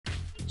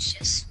It's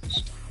just,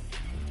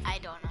 I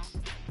don't know.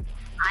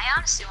 I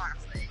honestly want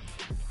to play.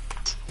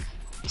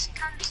 It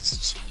comes to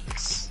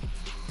cheeks.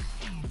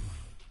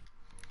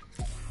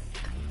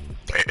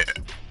 Wait,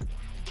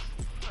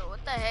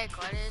 what the heck?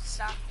 Why did it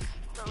stop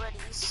the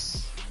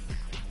readies?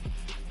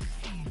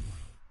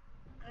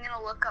 I'm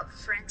gonna look up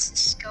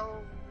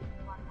Francisco.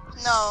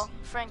 No,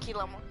 Frankie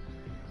Lemo.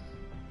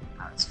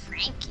 Oh, it's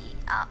Frankie.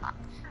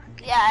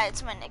 Yeah,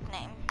 it's my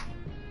nickname.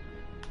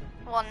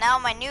 Well, now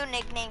my new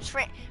nickname's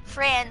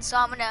Fran, so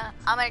I'm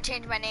gonna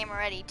change my name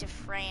already to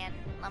Fran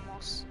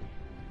Lemos.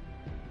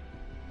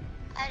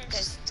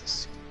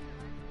 Lemus.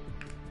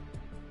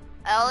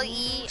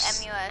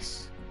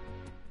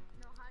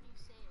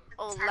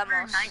 Oh, September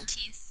Lemos.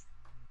 19th,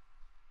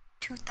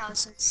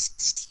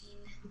 2016.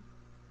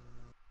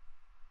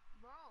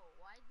 Bro,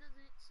 why does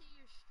it say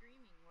you're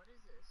streaming? What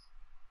is this?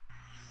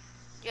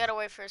 You gotta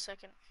wait for a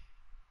second.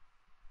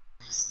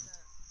 Yes.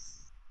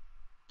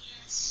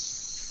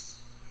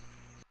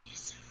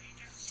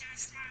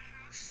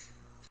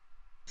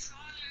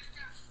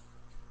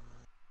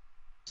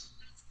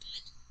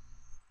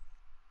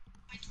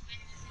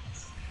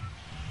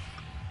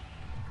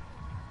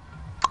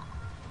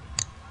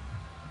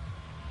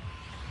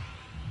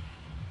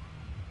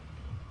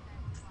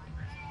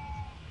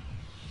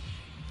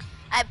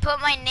 I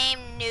put my name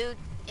new.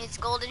 It's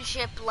Golden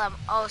Ship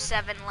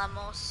 07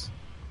 Lemos.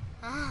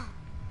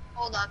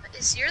 Hold up,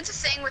 is yours the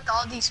thing with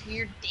all these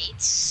weird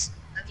dates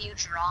of you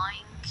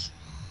drawing?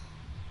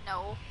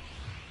 No.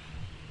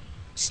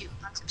 Shoot,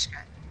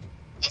 unsubscribe.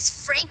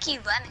 It's Frankie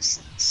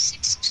Lemison,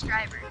 6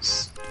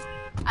 subscribers.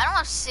 I don't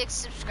have 6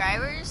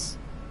 subscribers.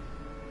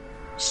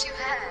 Yes, you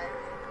have.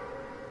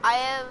 I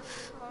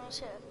have, let me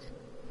check,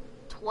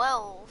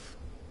 12.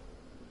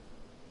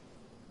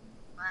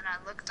 And I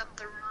looked up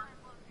the wrong.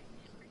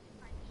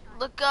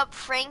 Look up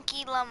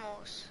Frankie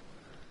Lemos.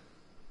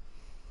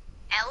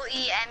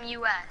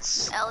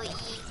 Lemus.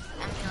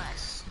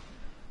 Lemus.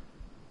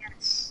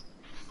 Yes.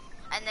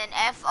 And then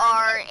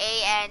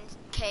Franky.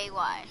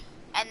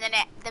 And then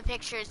the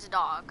picture is the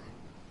dog.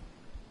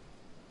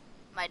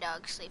 My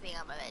dog sleeping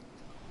on my bed.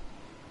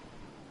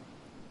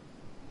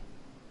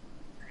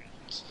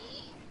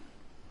 Frankie.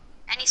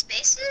 Any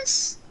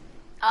spaces?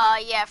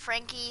 Yeah,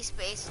 Frankie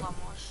space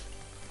Lemos.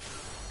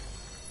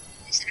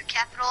 Is it a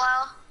capital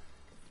L?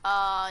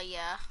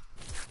 Yeah.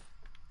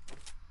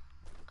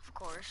 Of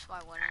course, why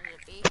wouldn't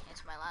it be?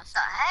 It's my last The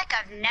name. heck?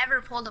 I've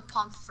never pulled a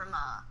pump from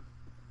a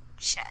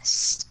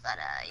chest, but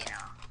you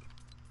know.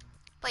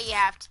 But you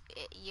have to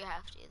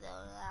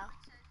though now.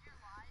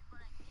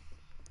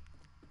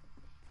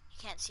 You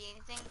can't see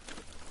anything.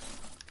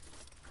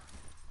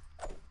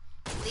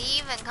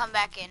 Leave and come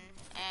back in,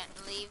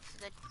 and leave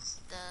the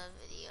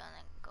video and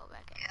then go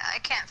back in. Yeah, I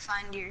can't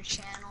find your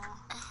channel.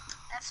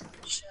 That's a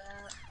shit.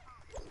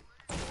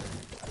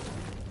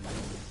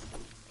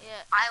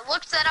 Yeah. I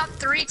looked that up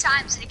 3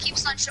 times and it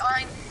keeps on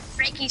showing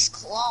Frankie's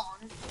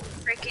clone,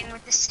 freaking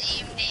with the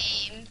same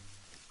name.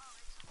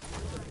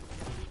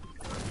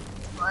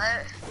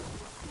 What?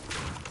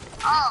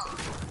 Oh.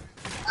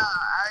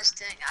 I was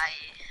doing I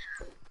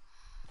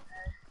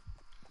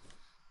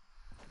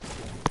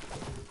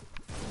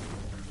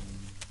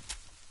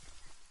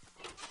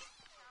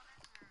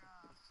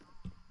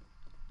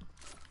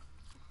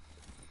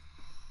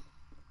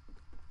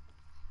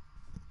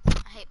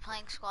hate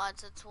playing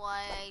squads, that's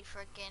why I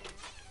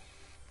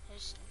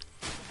just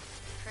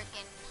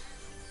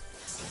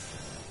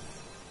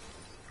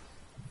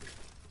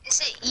Is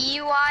it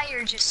EUI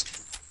or just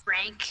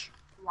Frank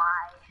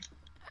Y?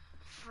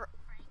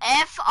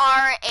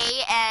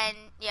 F-R-A-N,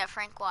 yeah,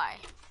 Frank Y.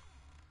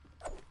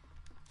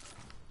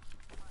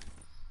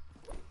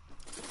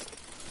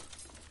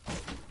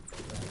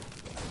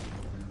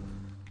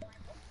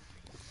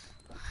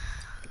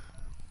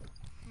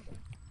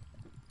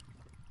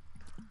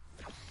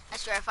 I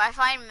swear, if I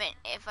find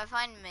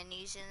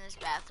minis in this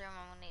bathroom,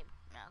 I'm gonna need,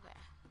 okay.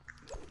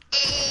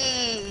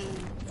 Hey.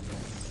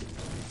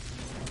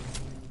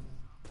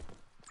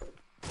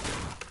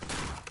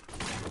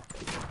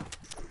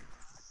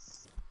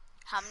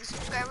 How many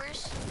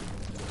subscribers?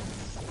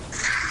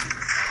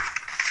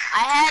 I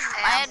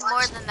had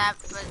more than that,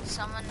 but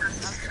someone,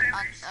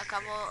 a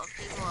couple of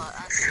people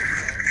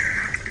unsubscribed.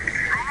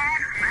 I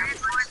had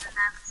more than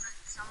that, but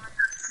someone.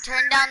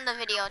 Turn down the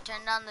video.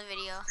 Turn down the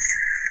video.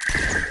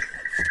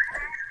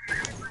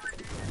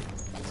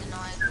 It's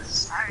annoying.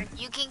 Sorry.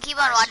 You can keep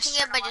on watching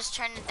it, but just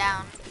turn it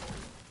down.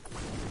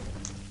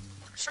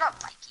 Shut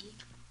up, Mikey.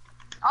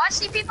 Oh, I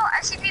see people.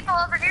 I see people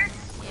over here.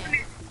 Yeah. Come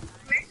here.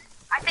 Come here.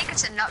 I think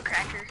it's a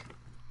nutcracker.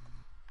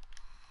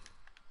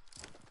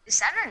 Is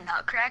that a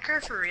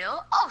nutcracker for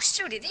real? Oh,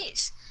 shoot, it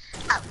is.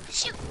 Oh,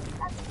 shoot.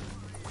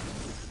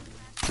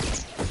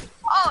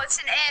 Oh, it's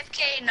an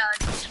AFK nut.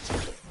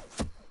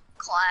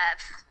 Clap.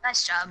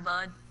 Nice job,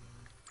 bud.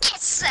 Get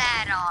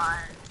that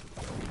on.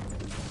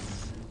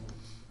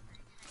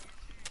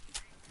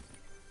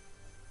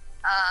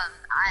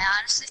 I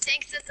honestly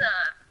think that the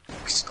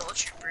Skull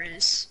Trooper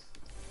is.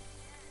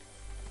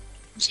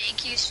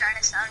 JQ's trying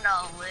to sound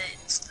all lit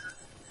and stuff.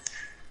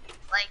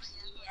 Like,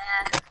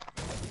 yeah.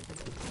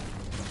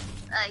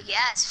 Like,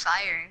 yeah, it's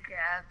fire and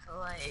crap, but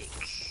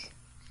like...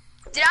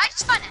 Did I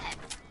just find a head?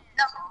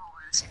 No,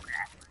 it was a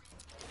crap.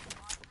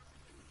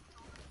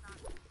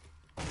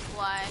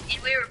 Why?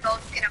 And we were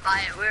both gonna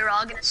buy it. We were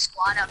all gonna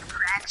squat up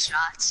crack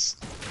shots.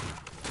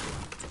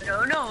 But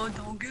oh no,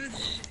 don't get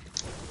it.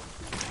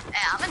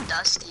 Hey, I'm a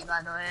Dusty,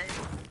 by the way.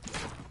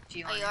 If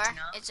you Oh, wanted you are? to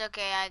know. It's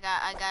okay. I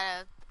got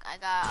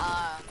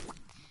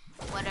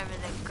whatever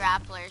the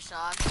grappler, so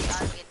I'll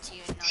get to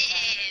you in no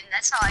time. And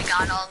that's how I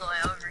got all the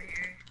way over here.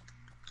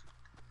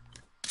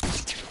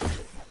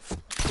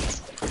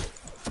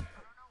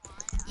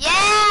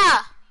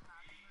 Yeah!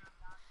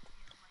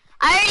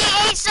 I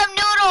already ate some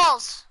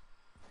noodles!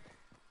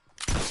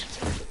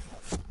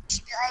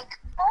 She'd be like,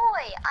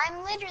 boy,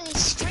 I'm literally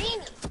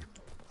streaming.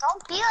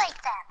 Don't be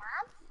like that,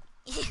 Mom.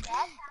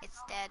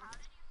 It's dead.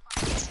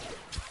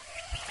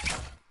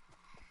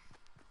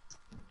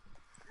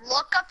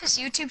 Look up his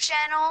YouTube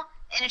channel,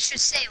 and it should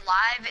say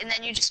live, and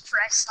then you just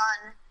press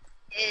on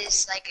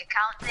his, like,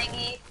 account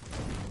thingy,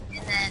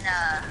 and then,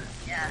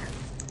 yeah.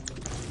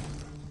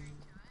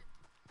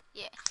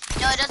 Yeah.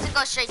 No, it doesn't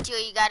go straight to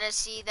it. You gotta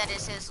see that it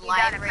says You live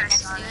gotta right press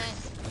next to on it.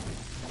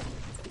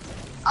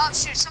 Oh,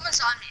 shoot, someone's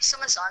on me,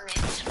 someone's on me.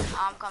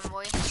 I'm coming,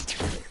 boy.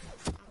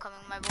 I'm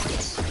coming, my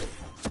boys.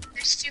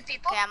 There's two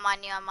people. Okay, I'm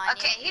on you, I'm on you.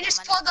 Okay, he I'm just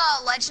on pulled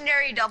a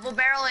legendary double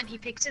barrel, and he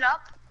picked it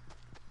up.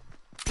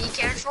 Be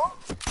careful.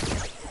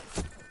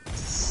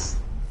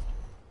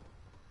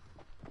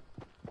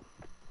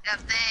 Yep,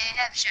 they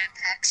have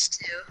jetpacks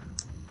too.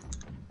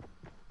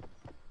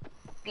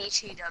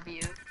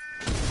 BTW.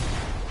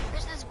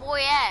 Where's this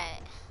boy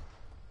at?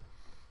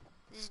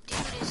 This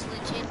dude is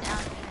legit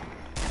down here.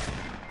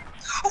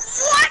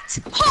 What?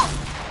 Oh!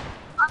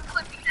 I'm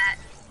clipping that.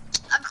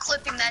 I'm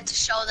clipping that to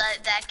show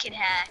that that kid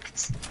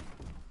hacked.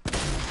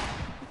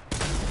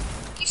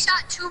 He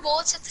shot 2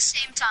 bullets at the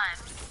same time.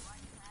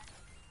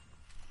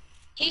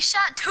 He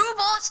shot 2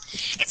 bullets.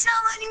 It's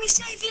not letting me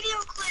say video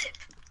clip.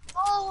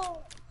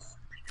 Oh.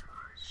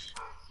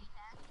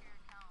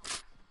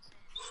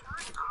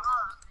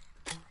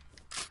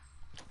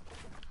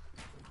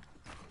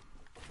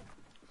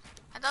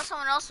 I thought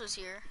someone else was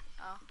here.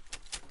 Oh.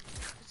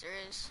 'Cause there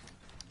is.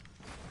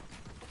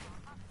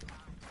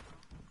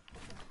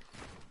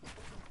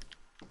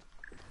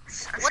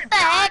 What the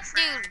heck,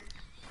 dude?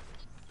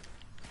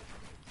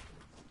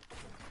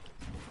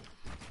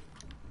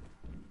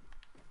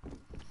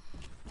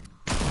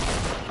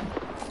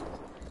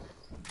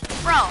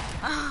 Bro.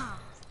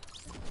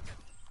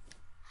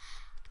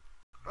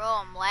 Bro,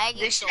 I'm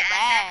lagging This so should add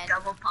bad. that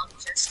double pump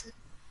just.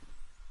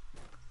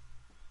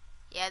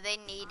 Yeah, they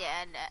need to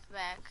add that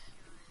back.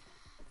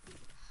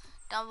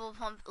 Double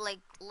pump, like,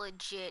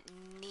 legit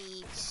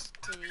needs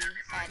to be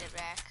added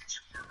back.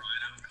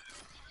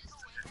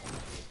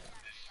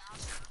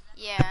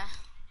 Yeah.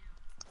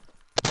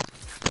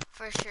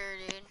 For sure,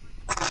 dude.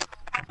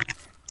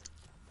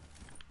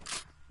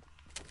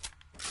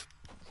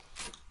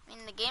 I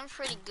mean, the game's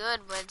pretty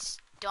good, but it's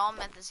dumb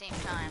at the same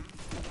time.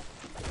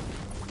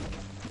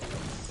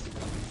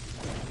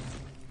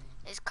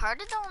 Is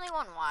Carter the only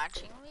one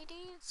watching me,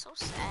 dude? It's so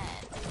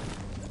sad.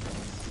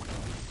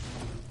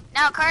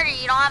 Now, Carter,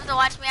 you don't have to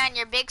watch me on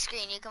your big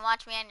screen. You can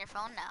watch me on your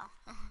phone now.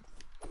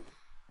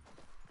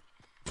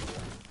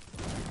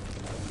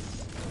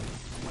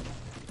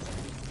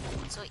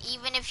 So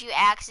even if you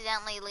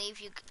accidentally leave,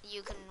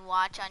 you can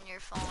watch on your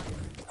phone.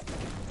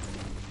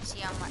 See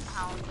how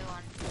I'm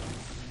doing.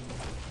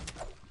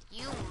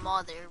 You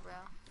mother,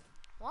 bro.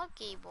 What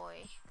gay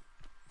boy?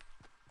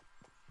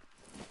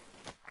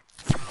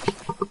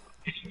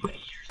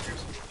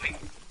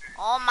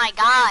 Oh my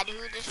God,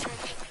 who just?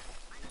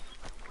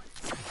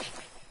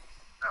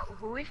 Bro,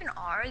 who even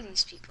are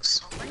these people?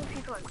 So many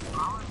people are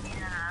following me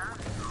now.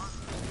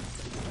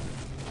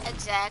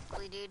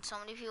 Exactly, dude. So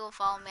many people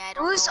follow me. I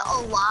don't Who's know.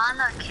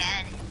 Alana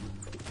Cannon?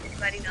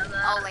 Anybody know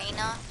that?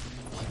 Elena?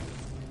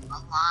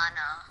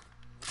 Alana.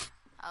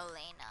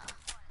 Elena.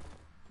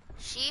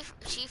 She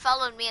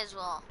followed me as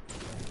well.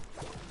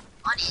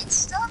 On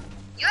Insta?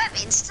 You have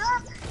Insta?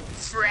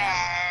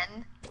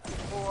 Friend.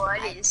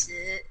 What is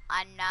it?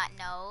 I'm not.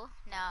 No.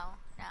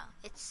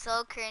 It's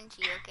so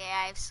cringy. Okay,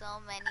 I have so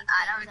many.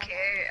 I don't things on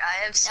care.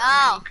 I have so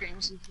No. many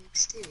cringy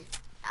pics too.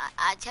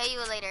 I'll tell you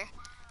later.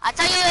 I'll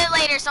tell you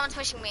later. Someone's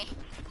pushing me.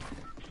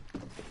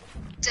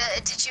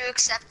 Did you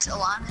accept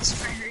Alana's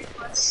friend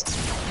request?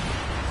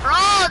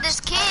 Bro, this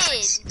Like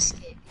kid.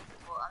 6K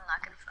people. I'm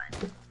not gonna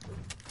find it.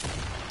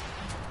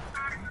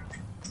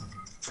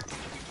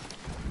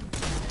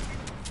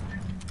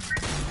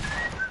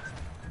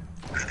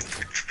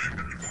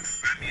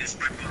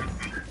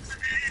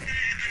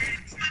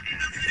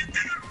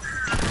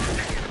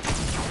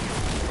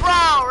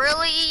 Bro,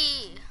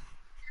 really?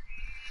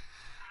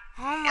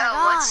 Oh my Yo,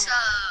 God. what's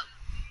up?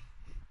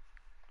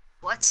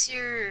 What's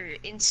your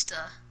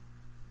Insta?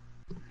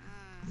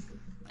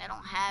 I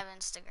don't have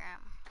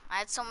Instagram. I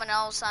had someone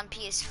else on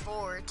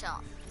PS4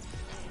 tell.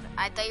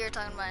 I thought you were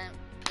talking about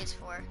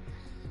PS4.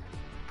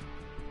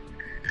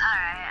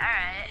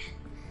 Alright.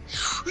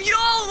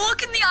 Yo,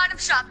 look in the item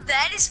shop.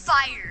 That is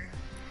fire.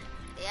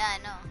 Yeah, I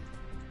know.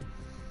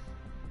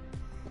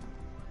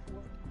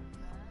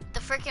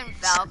 freaking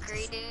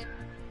Valkyrie, dude?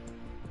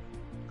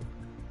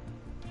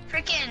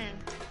 Freaking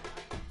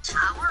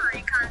Tower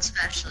Recon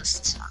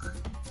Specialist is on.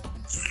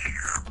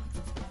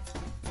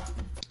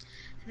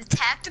 The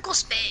Tactical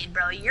Spade,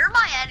 bro. You're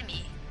my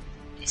enemy.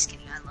 Just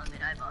kidding, I love it.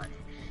 I bought it.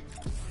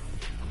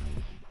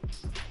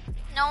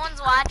 No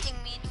one's watching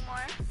me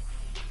anymore.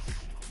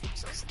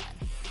 So sad.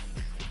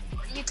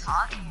 What are you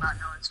talking about?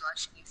 No one's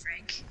watching you,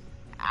 Frank.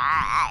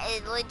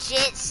 It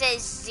legit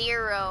says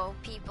 0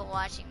 people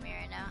watching me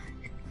right now.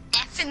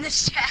 F in the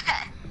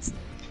chat.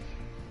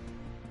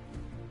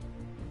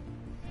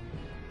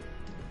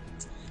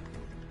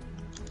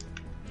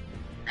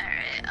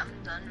 Alright, I'm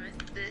done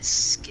with this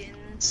skin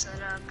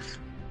setup.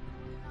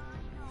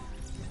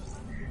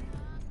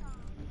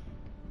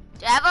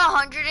 Dude, I have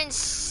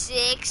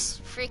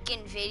 106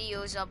 freaking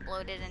videos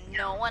uploaded and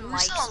no one Who's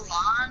likes me.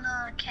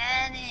 Alana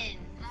Cannon?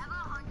 I have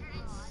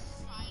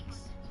 106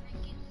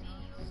 freaking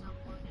videos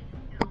uploaded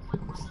and no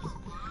one likes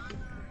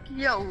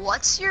me. Yo,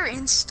 what's your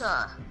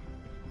Insta?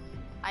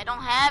 I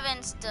don't have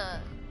Insta.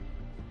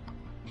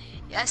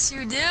 Yes,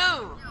 you do.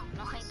 No,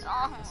 I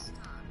don't.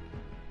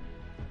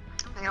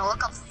 I'm gonna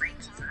look up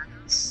Frankie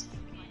Friends.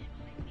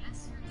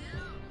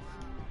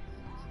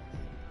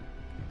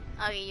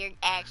 Okay, you're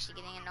actually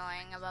getting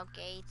annoying about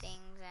gay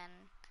things and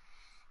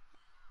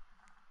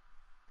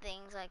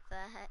things like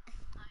that.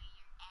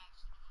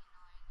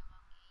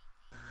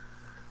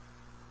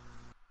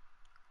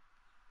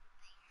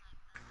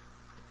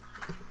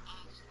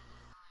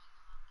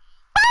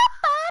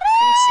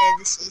 Please say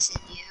this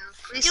isn't you.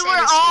 Please Dude, say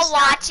we're this all is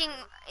not- watching.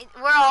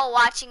 We're all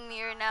watching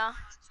me right now.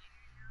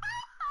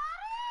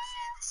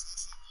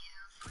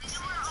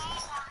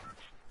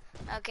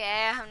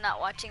 Okay, I'm not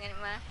watching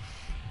anymore.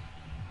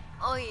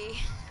 Oi.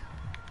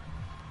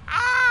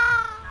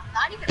 Ah! I'm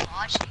not even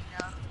watching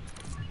though.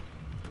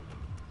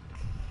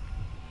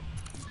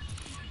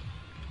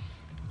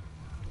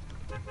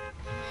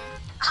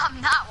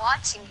 I'm not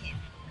watching him.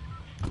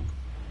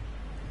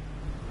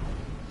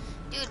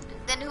 Dude,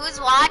 then who's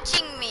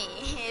watching me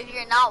if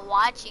you're not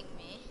watching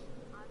me?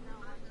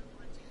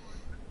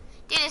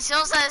 Dude, it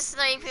still says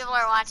 3 people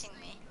are watching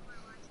me.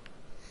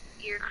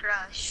 Your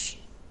crush.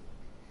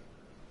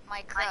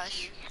 My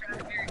crush.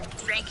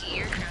 Frankie,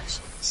 your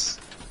crushes.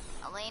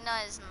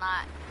 Elena is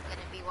not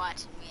gonna be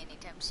watching me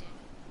anytime soon.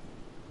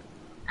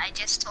 I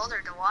just told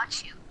her to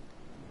watch you.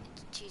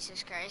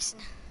 Jesus Christ.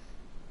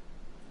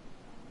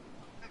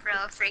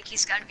 Bro,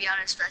 Frankie's gotta be on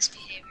his best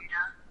behavior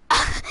now.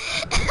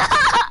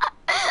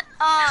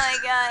 Oh my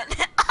god.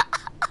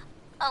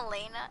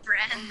 Elena.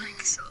 Brand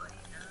likes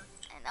Elena.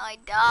 No, I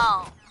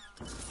don't.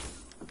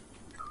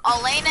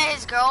 Elena,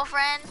 his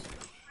girlfriend?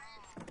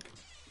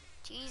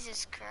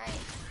 Jesus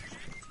Christ.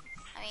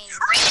 I mean,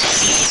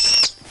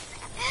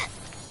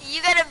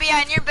 you gotta be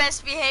on your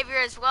best behavior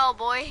as well,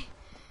 boy.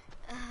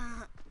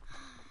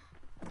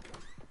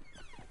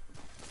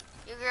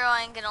 Your girl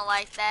ain't gonna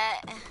like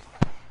that.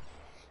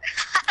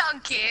 I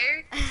don't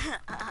care.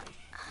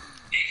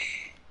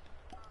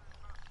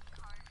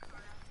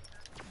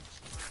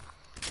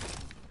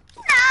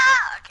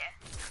 Nah, okay.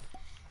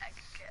 I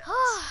could care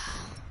less.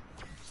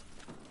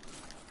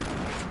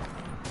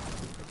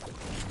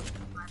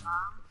 My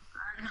mom? I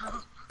don't know.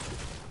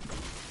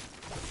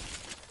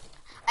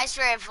 I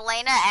swear, if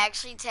Elena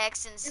actually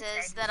texts and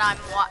says that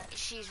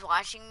she's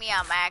watching me,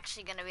 I'm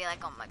actually gonna be like,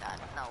 oh my god,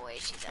 no way,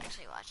 she's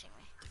actually watching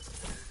me.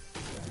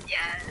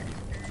 Yeah,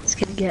 it's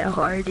gonna get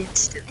hard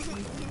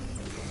instantly.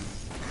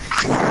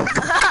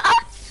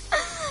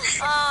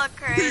 Oh,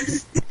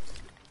 Christ.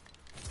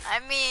 I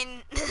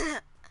mean,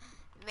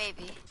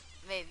 maybe.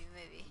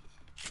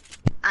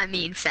 I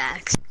mean,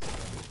 facts.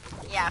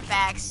 Yeah,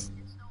 facts.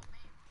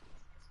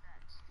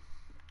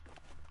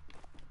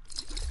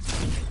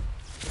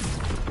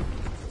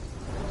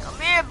 Come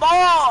here,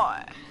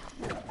 boy.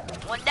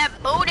 Want that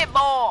booty,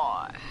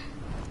 boy.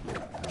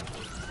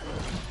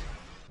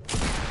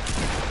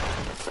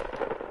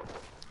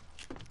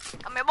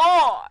 Come here,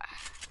 boy.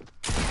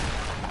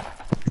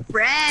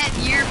 Brad,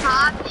 you're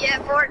poppy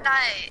at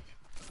Fortnite.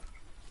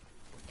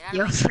 Get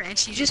Yo, out of Fran,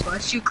 she just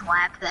watched you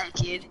clap that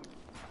kid. my-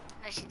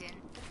 No, she didn't.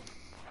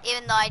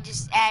 Even though I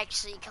just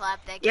actually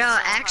clapped that kid. Yo, so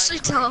actually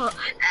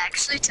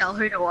hardcore. tell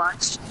her to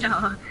watch.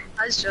 No,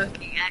 I was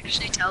joking.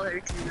 Actually tell her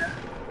to though.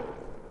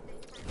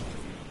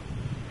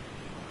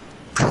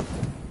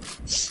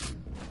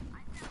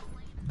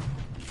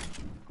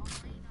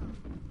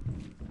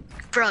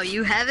 Bro,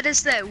 you have it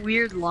as that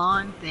weird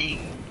long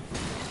thing.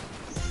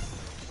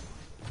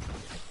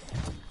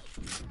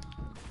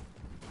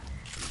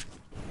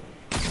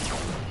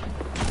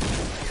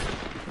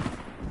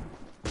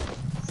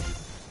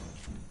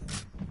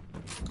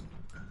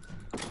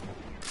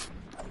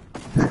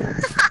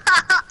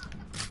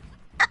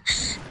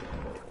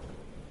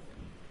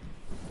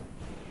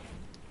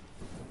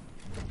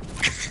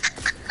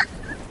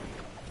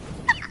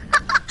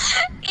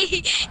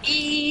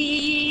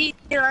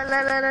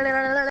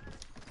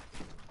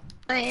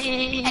 Edit.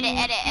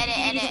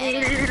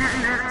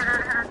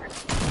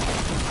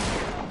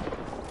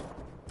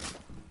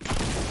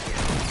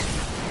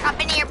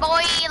 Drop in here,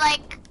 boy.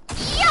 Like,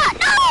 yeah,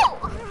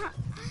 no.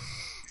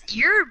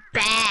 You're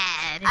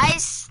bad.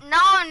 No,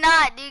 I'm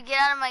not, dude. Get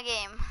out of my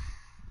game.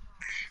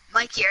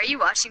 Mikey, are you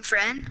watching,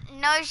 friend?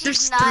 No, she's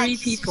There's not. 3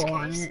 Jesus people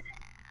on Christ. it.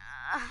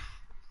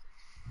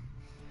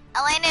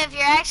 Elena, if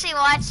you're actually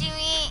watching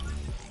me,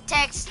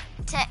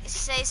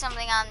 say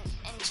something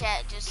in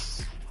chat.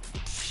 Just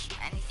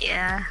anything.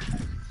 Yeah.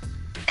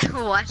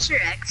 Watch your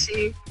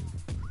Xer.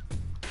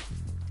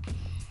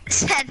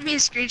 Send me a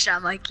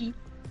screenshot, Mikey.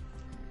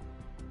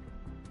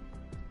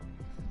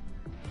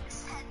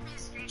 Send me a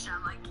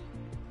screenshot, Mikey.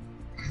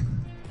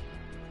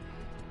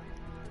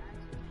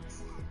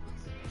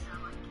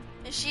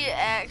 Is she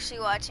actually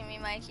watching me,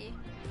 Mikey?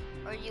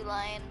 Or are you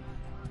lying?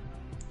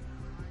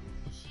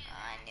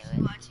 I knew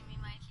it. Watching me,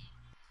 Mikey.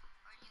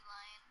 Are you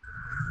lying?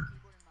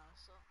 Keyboard and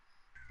mouse, so.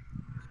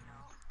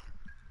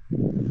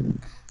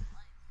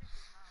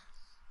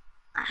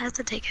 I have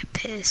to take a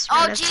piss. Oh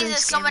right after Jesus!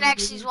 this Someone game,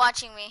 actually is dude.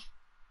 watching me.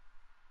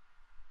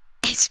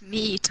 It's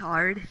me,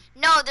 Tard.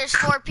 No, there's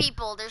 4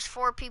 people. There's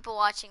 4 people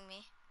watching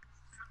me.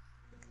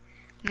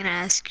 I'm gonna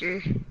ask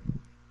her.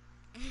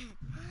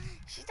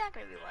 She's not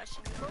gonna be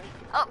watching me.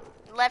 Oh,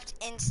 left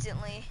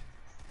instantly.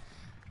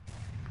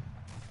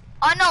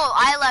 Oh no,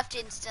 I left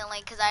instantly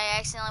because I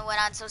accidentally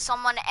went on. So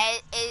someone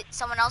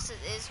else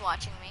is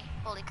watching me.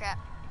 Holy crap!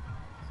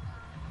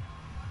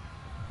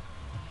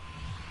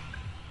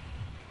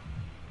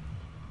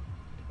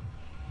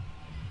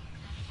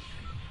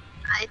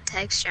 I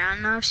text her. I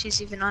don't know if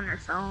she's even on her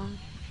phone.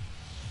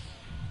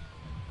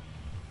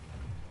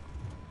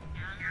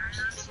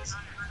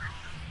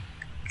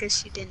 Because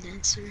she didn't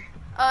answer.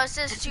 Oh, it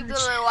says 2 people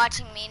are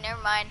watching me.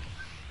 Never mind.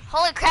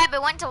 Holy crap!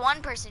 It went to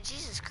 1 person.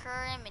 Jesus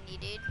criminy,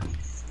 dude.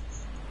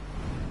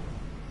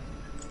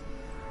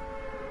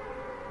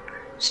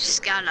 She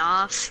just got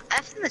off.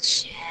 F in the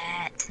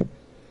chat.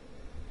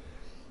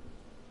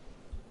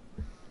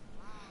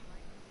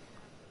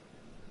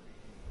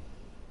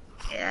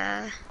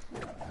 Yeah.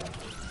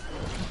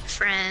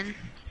 Friend.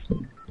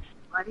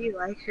 Why do you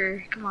like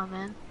her? Come on,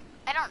 man.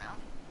 I don't know.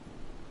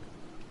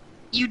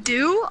 You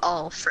do?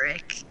 Oh,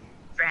 frick.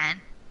 Friend.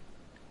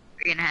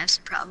 We're gonna have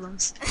some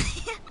problems.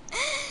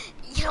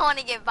 You don't want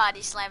to get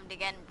body slammed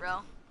again, bro.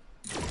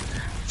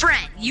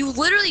 Friend, you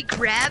literally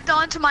grabbed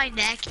onto my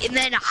neck and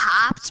then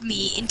hopped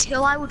me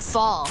until I would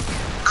fall.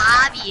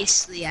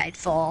 Obviously, I'd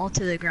fall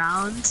to the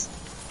ground.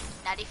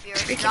 Not if you're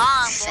Freaking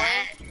strong,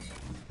 sad. boy.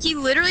 He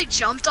literally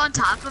jumped on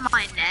top of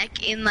my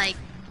neck and like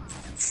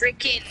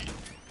freaking.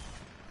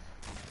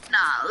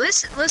 Nah,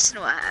 listen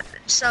to what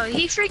happened. So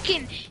he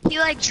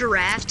like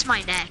giraffed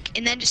my neck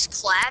and then just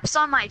claps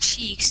on my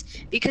cheeks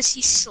because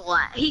he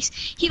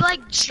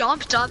like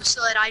jumped up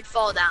so that I'd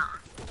fall down.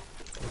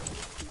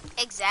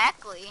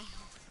 Exactly.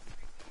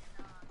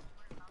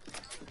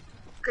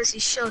 Because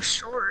he's so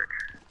short.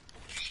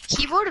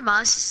 Keyboard and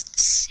mouse is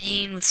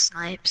insane with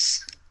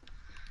snipes.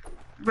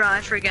 Bro,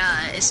 I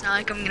forgot. It's not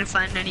like I'm gonna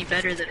find any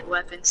better than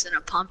weapons than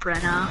a pump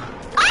right now.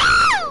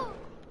 Oh!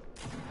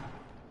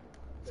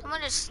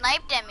 Someone just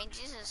sniped at me.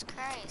 Jesus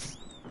Christ.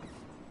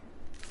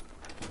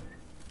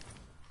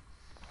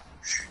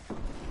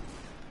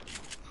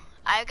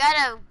 I got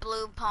a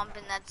blue pump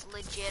and that's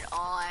legit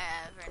all I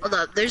have right Hold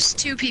now. up, there's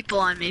 2 people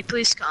on me.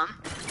 Please come.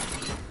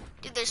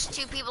 Dude, there's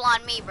 2 people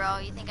on me, bro.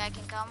 You think I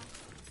can come?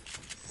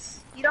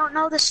 You don't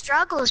know the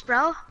struggles,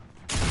 bro.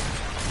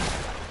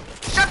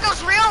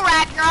 Struggle's real,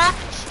 Ragnarok.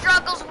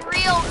 Struggle's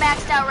real,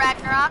 maxed out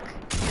Ragnarok.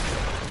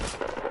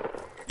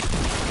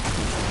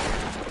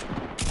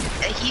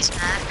 Yeah, he's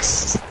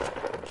maxed.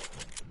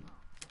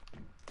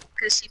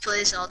 Because he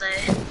plays all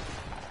day.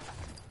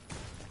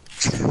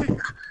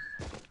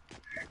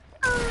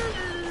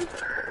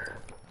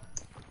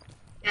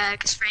 Yeah,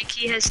 because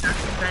Frankie has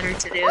nothing better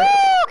to do. Woo!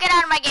 Get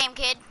out of my game,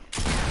 kid.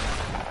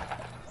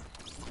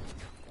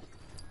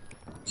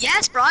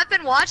 Yes, bro, I've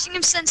been watching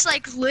him since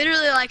like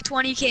literally like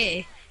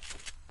 20K.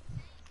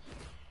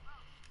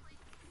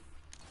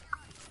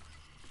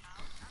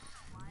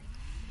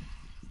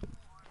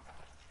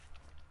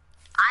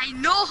 I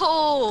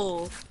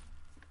know!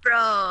 Bro,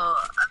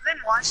 I've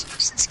been watching him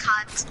since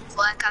COD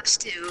Black Ops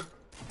 2.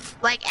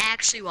 Like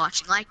actually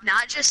watching, like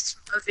not just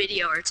a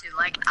video or 2,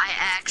 like I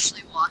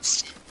actually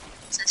watched it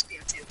since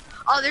BO2.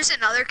 Oh, there's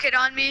another kid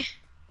on me.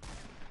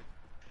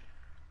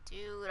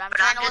 Dude, I'm But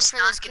trying I'm to look just for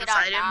not this gonna kid I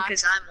fight him knocked.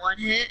 because I'm one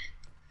hit.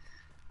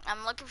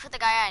 I'm looking for the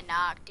guy I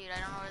knocked, dude. I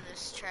don't know where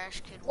this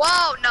trash kid was.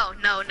 Whoa, no.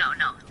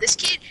 This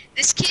kid,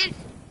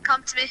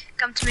 come to me,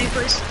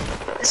 please.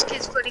 This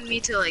kid's putting me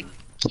to like,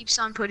 keeps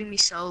on putting me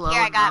so low.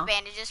 Here, I got now.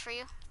 bandages for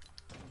you.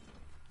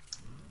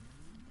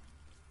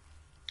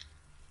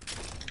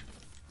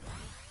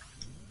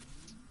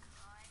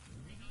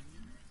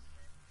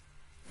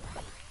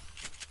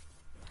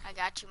 I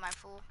got you, my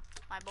fool,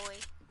 my boy,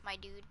 my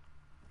dude.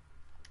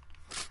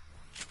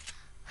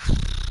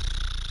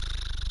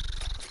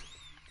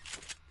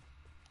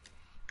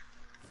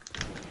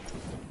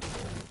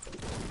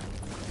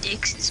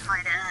 Dix is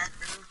my dad,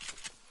 bro.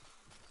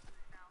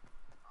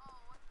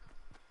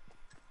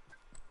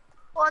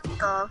 What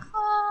the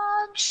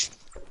fudge?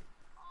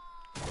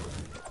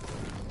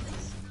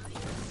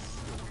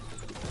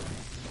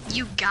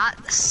 You got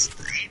the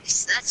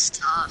slaves. That's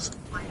tough.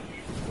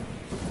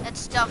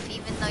 That's tough,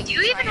 even though Do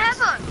you even have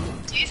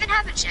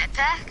a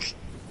jetpack?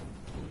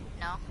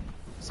 No.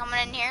 Someone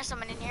in here.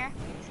 Someone in here.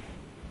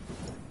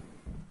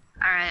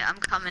 All right, I'm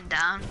coming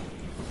down.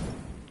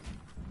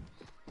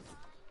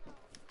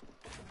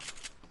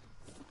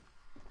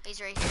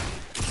 He's right here.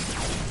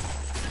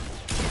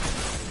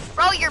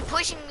 Bro, you're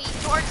pushing me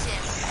towards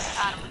him.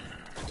 Got him.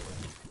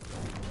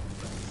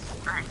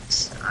 I'm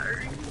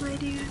sorry, my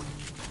dude.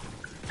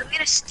 I'm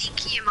gonna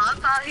stinky him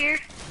up out here.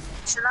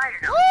 Should I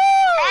or no?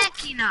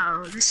 Heck, you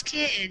know, this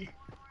kid.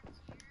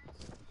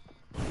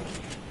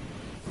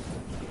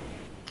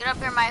 Get up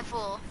here, my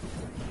fool.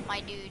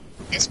 My dude.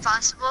 It's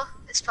possible.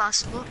 It's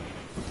possible.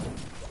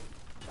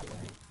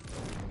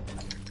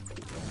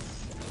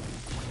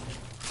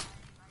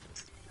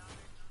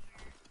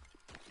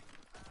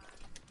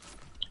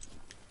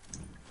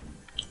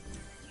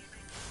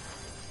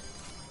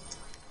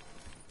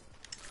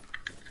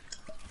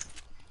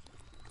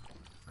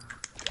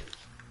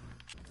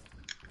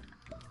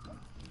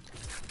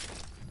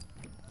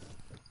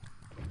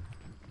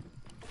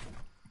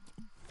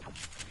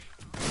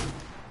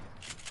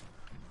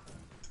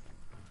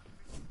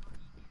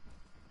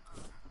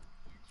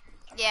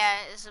 Yeah,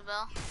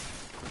 Isabel.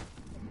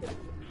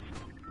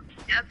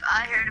 Yep,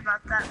 I heard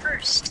about that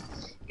first.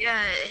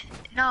 Yeah,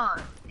 no,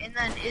 and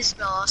then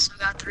Isabel also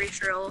got the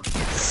refill.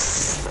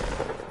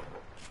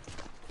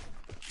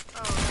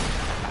 Oh.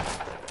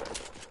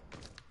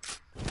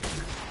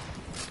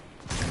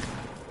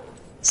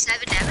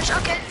 7 damage.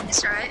 Okay,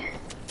 it's alright.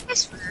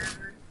 It's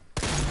whatever.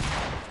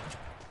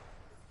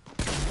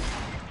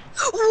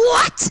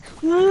 What?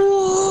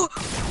 Whoa!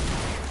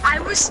 I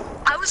was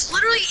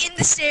literally in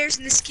the stairs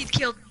and this kid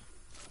killed me.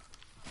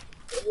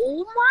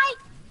 Oh my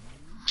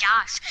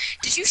gosh.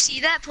 Did you see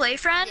that play,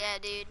 friend? Yeah,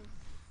 dude.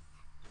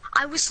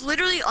 I was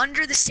literally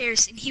under the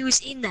stairs and he was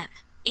in them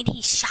and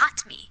he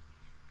shot me.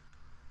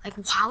 Like,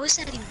 how is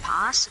that even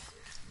possible?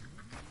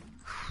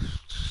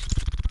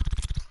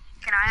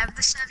 Can I have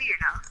this heavy or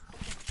no?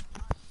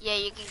 Yeah,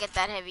 you can get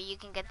that heavy. You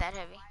can get that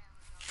heavy.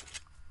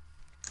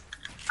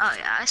 Oh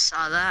yeah, I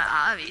saw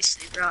that,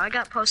 obviously, bro. I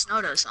got post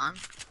notos on.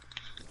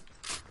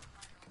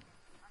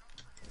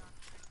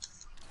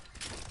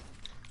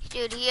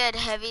 Dude, he had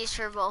heavies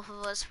for both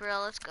of us, bro.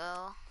 Let's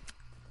go.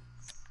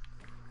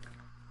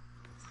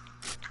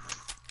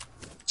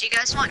 Do you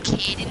guys want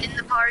Kaden in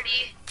the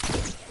party?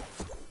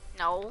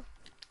 No.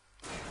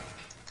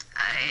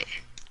 Alright.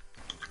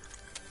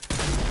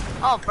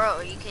 Oh, bro,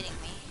 are you kidding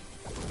me?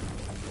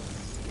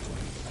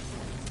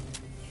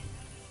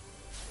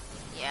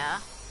 Yeah.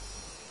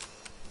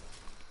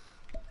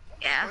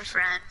 Yeah,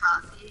 friend,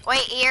 Poppy.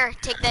 Wait, here.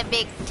 Take that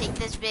big. Take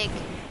this big.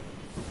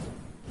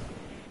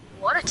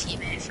 What a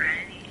teammate,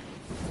 friend.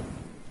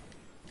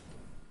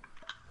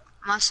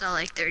 I'm also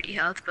like 30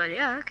 health, but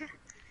yeah, okay.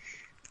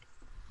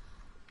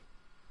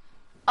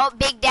 Oh,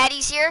 Big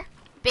Daddy's here.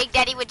 Big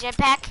Daddy with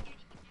jetpack.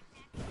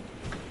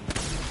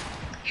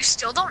 You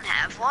still don't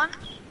have one?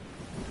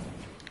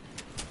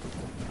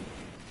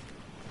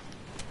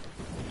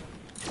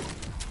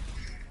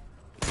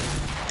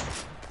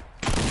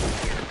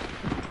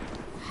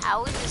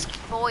 How is this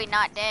boy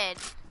not dead?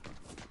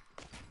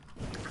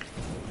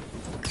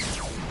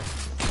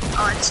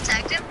 Oh, I just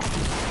tagged him?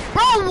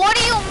 Bro, what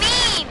do you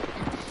mean?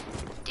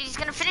 Dude, he's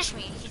gonna finish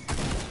me.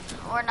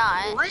 Or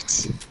not.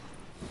 What?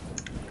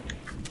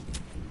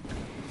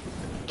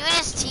 Dude,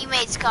 his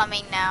teammate's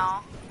coming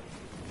now.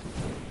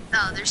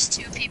 No, there's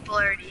 2 people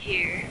already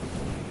here.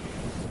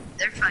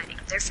 They're fighting,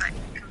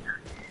 come on.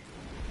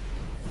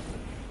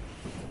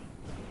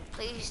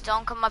 Please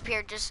don't come up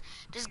here. Just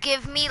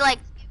give me like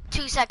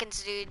 2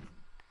 seconds, dude.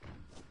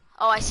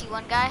 Oh, I see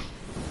one guy.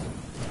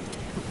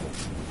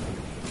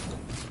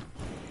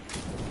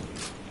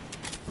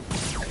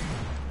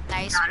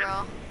 Nice, Got him.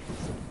 bro.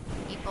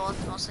 We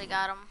both mostly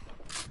got him.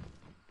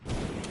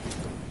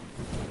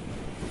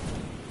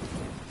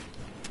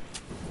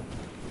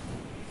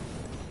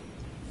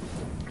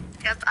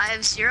 Yep, I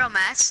have 0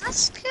 mats.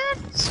 That's good.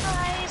 It's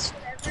nice,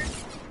 whatever.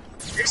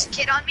 There's a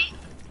kid on me.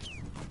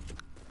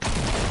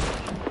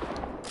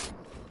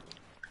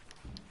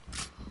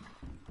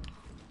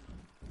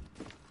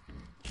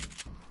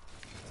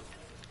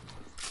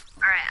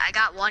 Alright, I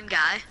got one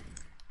guy.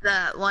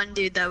 The one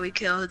dude that we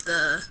killed,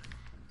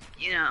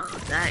 you know,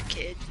 that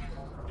kid.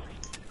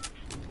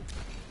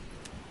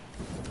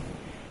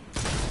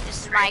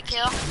 This is my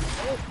kill.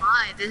 Oh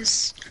my,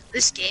 this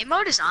game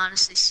mode is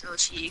honestly so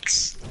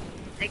cheeks.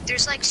 Like,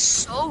 there's like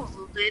so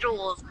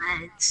little of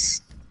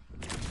meds.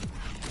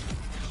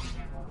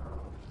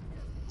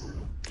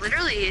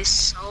 Literally is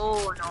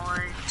so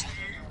annoying.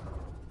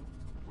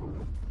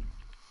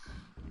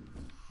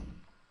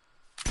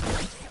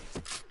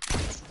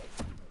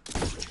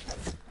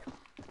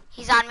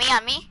 He's on me,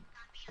 on me.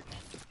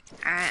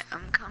 Alright,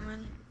 I'm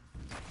coming.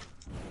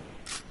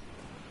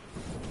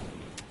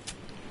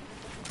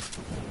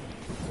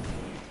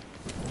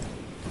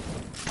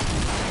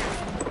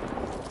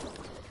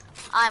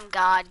 I'm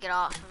God, get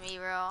off of me,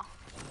 bro.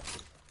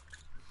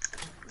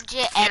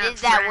 legit edit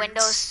that friends.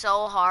 window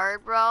so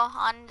hard, bro,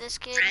 on this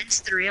kid.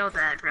 Friend's the real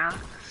bad, bro.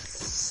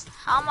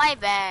 How am I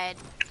bad?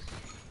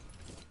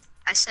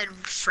 I said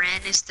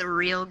Fran is the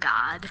real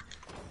god.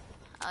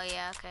 Oh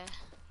yeah, okay.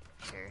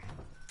 Sure.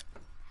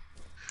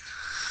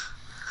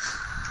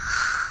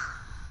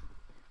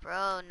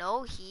 Bro,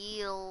 no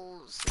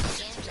heals.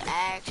 This game's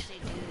actually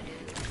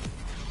doo-doo.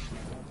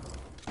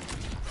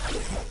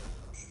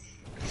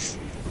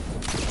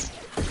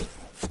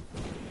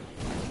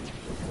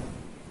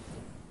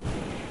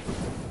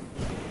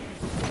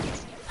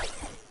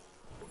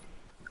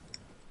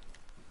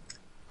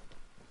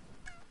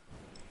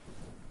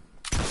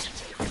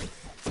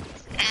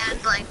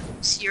 And like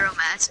 0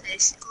 mats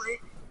basically.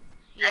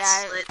 Yeah,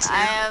 That's lit, too. I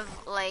have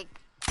like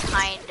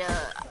I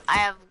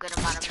have a good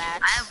amount of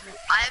mats.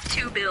 I have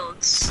 2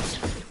 builds.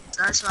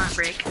 So that's why I'm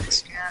breaking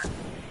this crap.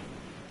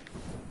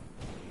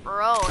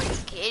 Bro, are you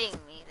kidding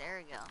me?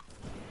 There we go.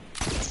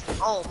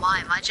 Oh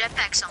my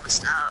jetpack's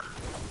almost out.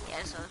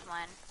 Yeah, so is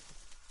mine.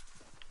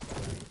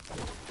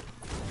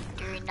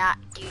 Do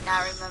you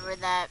not remember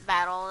that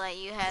battle that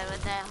you had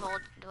with that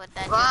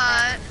jetpack?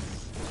 What?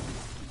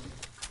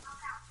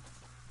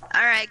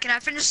 Alright, can I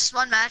finish this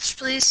one match,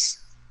 please?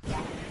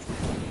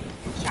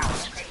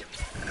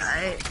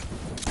 Alright.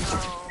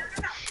 Oh.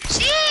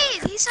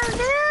 Jeez, these are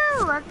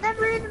new! I've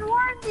never even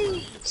worn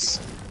these.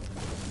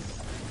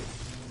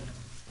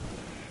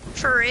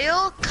 For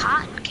real?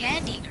 Cotton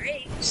candy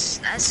grapes.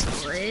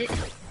 That's lit.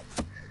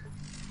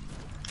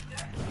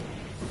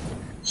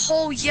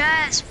 Oh,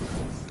 yes!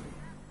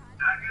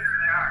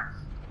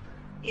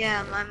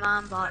 Yeah, my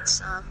mom bought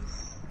some.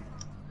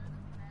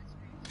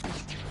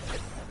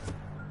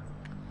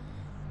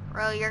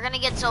 Bro, you're gonna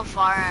get so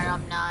far and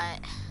I'm not.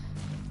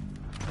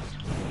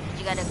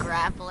 You got a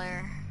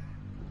grappler.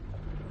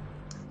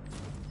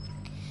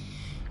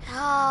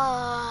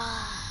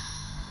 Oh.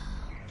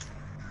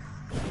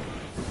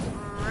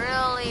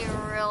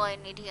 Really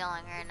need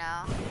healing right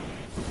now.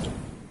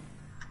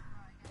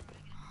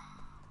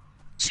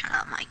 Shut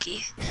up,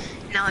 Mikey.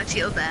 Now I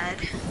feel bad.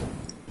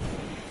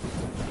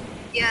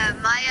 Yeah,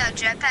 my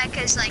jetpack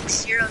has like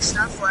 0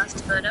 stuff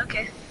left, but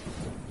okay.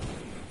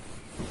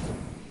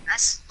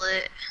 That's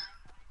lit.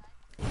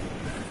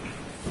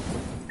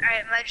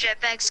 Alright, my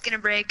jetpack's gonna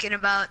break in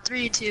about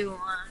 3, 2, 1.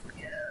 Go.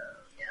 Yep.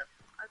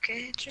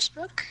 Okay, just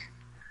broke.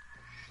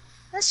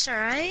 That's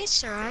alright,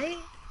 it's alright.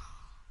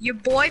 Your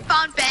boy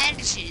found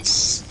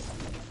bandages.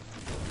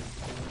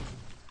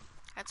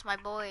 That's my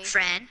boy.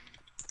 Fran.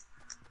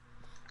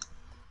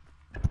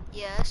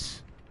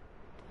 Yes.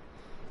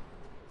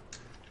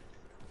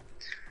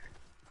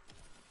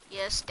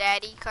 Yes,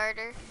 Daddy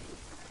Carter.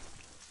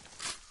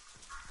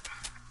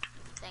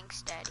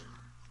 Thanks, Daddy.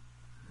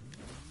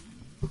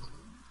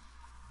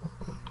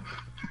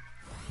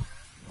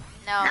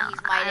 No,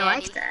 he's my daddy. I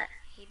like that.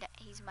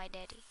 He's my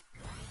daddy.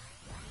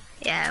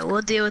 Yeah,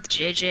 we'll deal with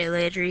JJ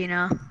later, you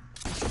know.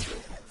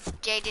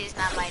 JJ's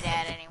not my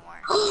dad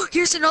anymore. Oh,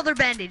 here's another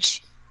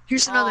bandage.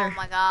 Here's another. Oh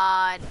my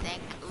god,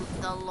 thank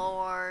the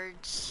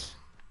lords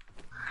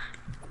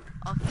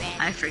of bandies.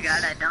 I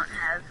forgot I don't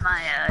have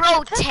my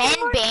Bro, jetpack 10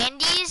 anymore.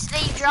 bandies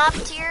they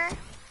dropped here?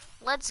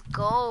 Let's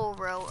go,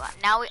 bro.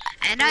 Now we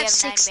And we I have have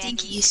 6 9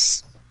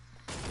 bandies.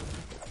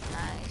 stinkies.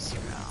 Nice,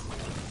 bro.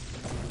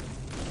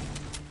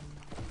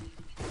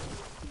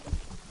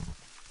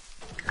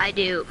 I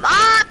do.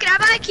 Mom, can I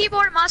buy a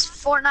keyboard and mouse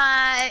for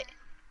Fortnite?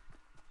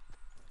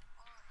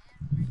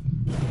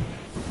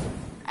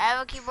 I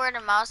have a keyboard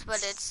and mouse,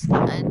 but it's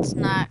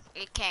not.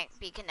 It can't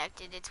be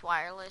connected. It's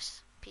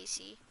wireless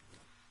PC.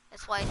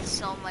 That's why it's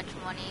so much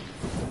money.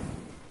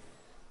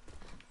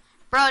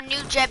 Bro, new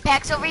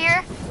jetpacks over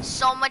here.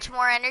 So much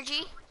more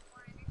energy.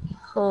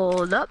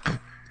 Hold up.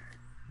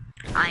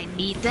 I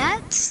need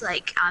that.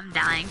 Like, I'm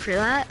dying for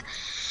that.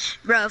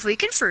 Bro, if we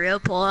can for real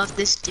pull off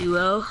this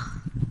duo.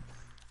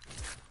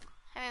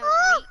 I mean,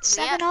 we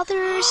 7 have-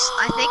 others.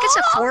 I think it's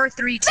a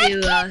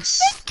 4-3-2 us.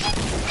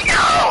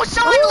 No,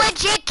 someone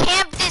legit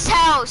camped this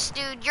house,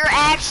 dude. You're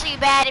actually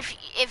bad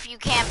if you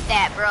camp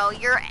that, bro.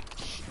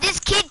 This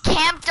kid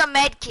camped a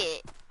med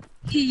kit.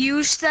 He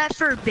used that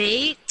for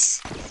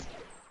bait.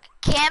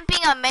 Camping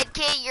a med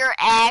kit, you're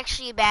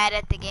actually bad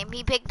at the game.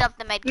 He picked up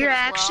the med kit You're as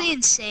well. actually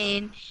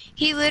insane.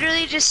 He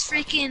literally just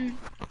freaking...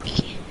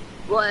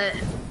 What?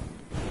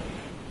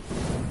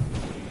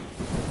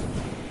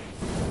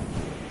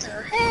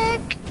 The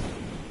heck?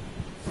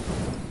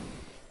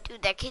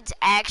 Dude, that kid's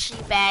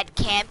actually bad.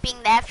 Camping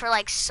that for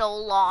like so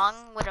long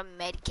with a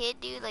med kit,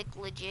 dude, like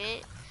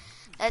legit.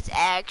 That's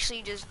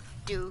actually just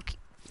Duke.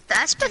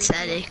 That's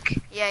pathetic.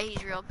 Yeah,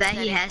 he's real That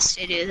pathetic. he has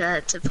to do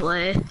that to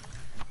play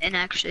and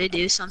actually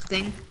do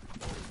something.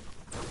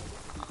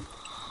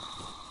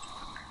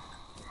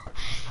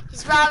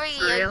 He's probably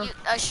For real.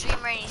 a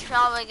streamer, and he's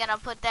probably gonna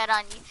put that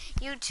on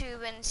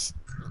YouTube, and it's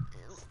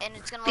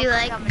gonna Be look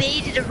like, I'm-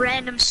 baited a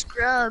random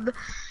scrub.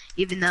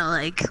 Even though,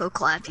 like, he'll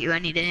clap you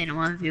any day in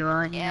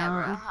 1v1, you Yeah,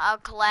 know? bro, I'll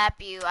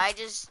clap you. I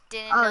just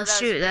didn't know Oh, that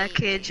shoot, was that bait.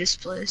 kid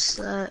just placed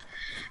that.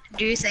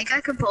 Do you think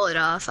I can pull it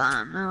off? I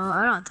don't know.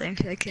 I don't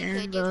think I You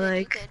can, could, but, you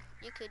like... could.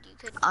 You could.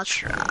 I'll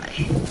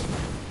try.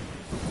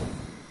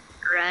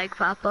 Rag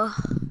Papa.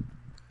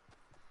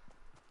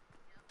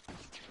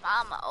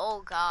 Mama,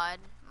 oh God.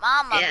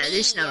 Mama Yeah,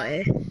 there's no mia.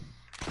 way.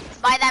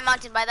 By that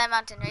mountain,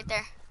 right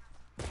there.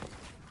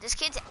 This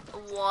kid's,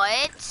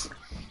 what?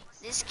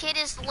 This kid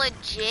is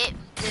legit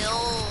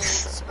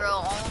builds,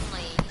 bro,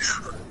 only.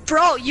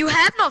 Bro, you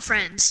have no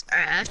friends.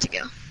 Alright, I have to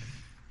go.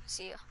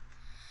 See you.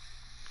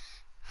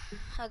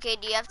 Okay,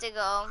 do you have to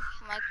go,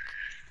 Mike?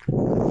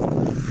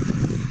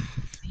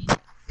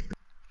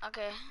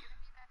 Okay.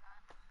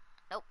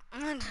 Nope.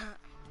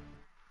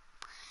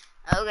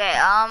 Okay,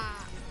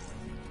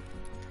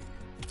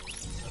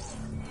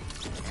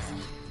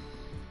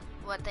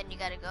 what, then you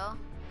gotta go?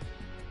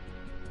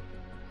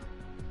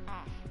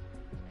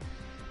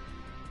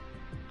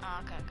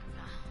 Oh, okay.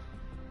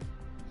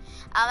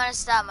 I'm gonna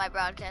stop my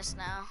broadcast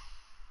now.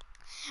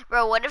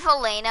 Bro, what if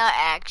Elena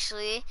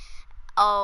actually,